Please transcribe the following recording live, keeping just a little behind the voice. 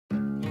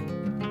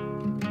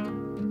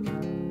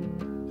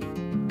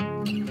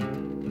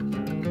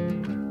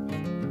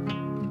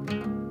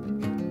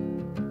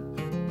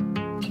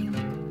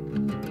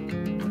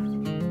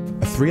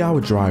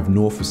3-hour drive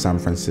north of San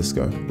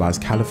Francisco lies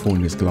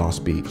California's Glass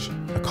Beach,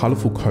 a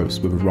colourful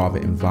coast with a rather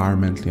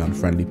environmentally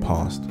unfriendly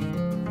past.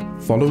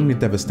 Following the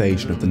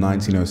devastation of the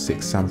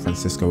 1906 San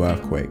Francisco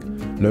earthquake,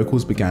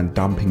 locals began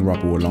dumping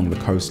rubble along the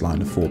coastline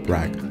of Fort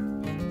Bragg.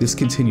 This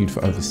continued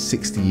for over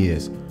 60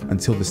 years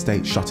until the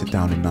state shut it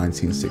down in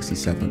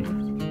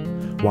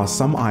 1967. While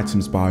some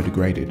items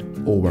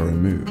biodegraded or were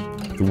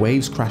removed, the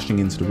waves crashing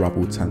into the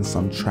rubble turned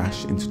some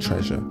trash into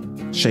treasure,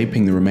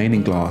 shaping the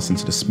remaining glass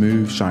into the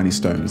smooth, shiny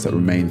stones that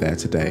remain there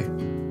today.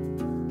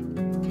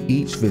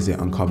 Each visit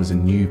uncovers a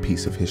new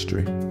piece of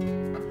history.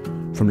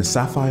 From the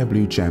sapphire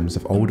blue gems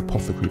of old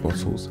apothecary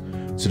bottles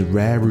to the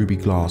rare ruby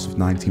glass of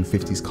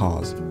 1950s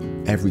cars,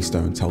 every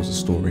stone tells a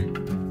story.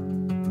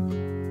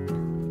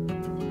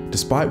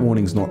 Despite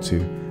warnings not to,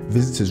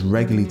 visitors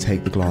regularly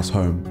take the glass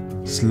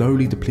home,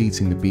 slowly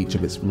depleting the beach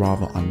of its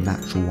rather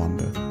unnatural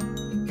wonder.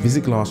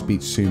 Visit Glass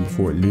Beach soon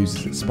before it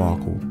loses its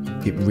sparkle.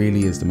 It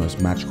really is the most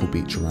magical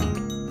beach around.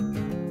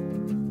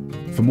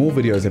 For more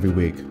videos every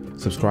week,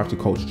 subscribe to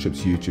Culture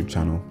Trip's YouTube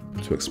channel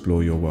to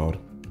explore your world.